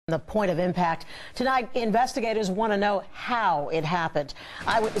The point of impact. Tonight, investigators want to know how it happened.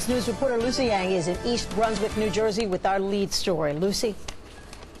 Eyewitness News reporter Lucy Yang is in East Brunswick, New Jersey with our lead story. Lucy?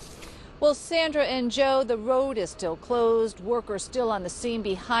 Well, Sandra and Joe, the road is still closed. Workers still on the scene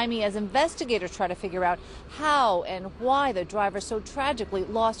behind me as investigators try to figure out how and why the driver so tragically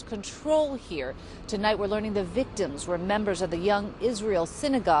lost control here. Tonight, we're learning the victims were members of the Young Israel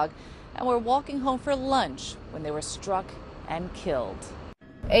Synagogue and were walking home for lunch when they were struck and killed.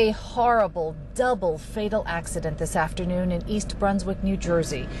 A horrible double fatal accident this afternoon in East Brunswick, New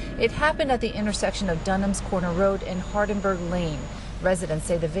Jersey. It happened at the intersection of Dunham's Corner Road and Hardenburg Lane. Residents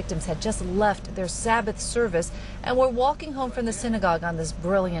say the victims had just left their Sabbath service and were walking home from the synagogue on this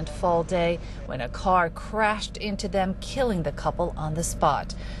brilliant fall day when a car crashed into them, killing the couple on the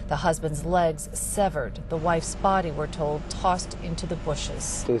spot. The husband's legs severed. The wife's body, we're told, tossed into the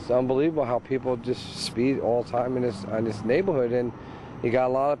bushes. It's unbelievable how people just speed all the time in this neighborhood, and you got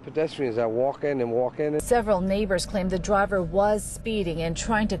a lot of pedestrians that walk in and walk in. Several neighbors claim the driver was speeding and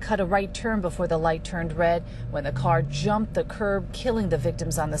trying to cut a right turn before the light turned red when the car jumped the curb, killing the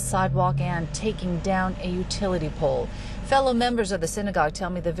victims on the sidewalk and taking down a utility pole. Fellow members of the synagogue tell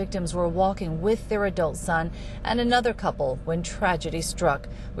me the victims were walking with their adult son and another couple when tragedy struck.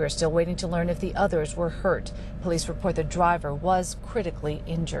 We are still waiting to learn if the others were hurt. Police report the driver was critically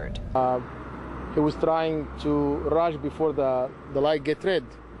injured. He was trying to rush before the light get red,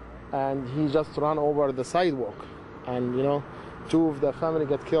 and he just ran over the sidewalk. And, you know, two of the family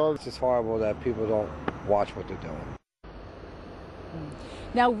got killed. It's just horrible that people don't watch what they're doing.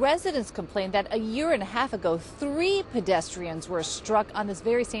 Now, residents complained that a year and a half ago, 3 pedestrians were struck on this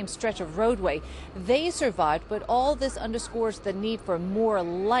very same stretch of roadway. They survived, but all this underscores the need for more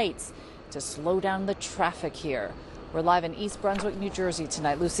lights to slow down the traffic here. We're live in East Brunswick, New Jersey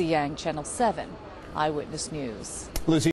tonight. Lucy Yang, Channel 7, Eyewitness News. Lucy.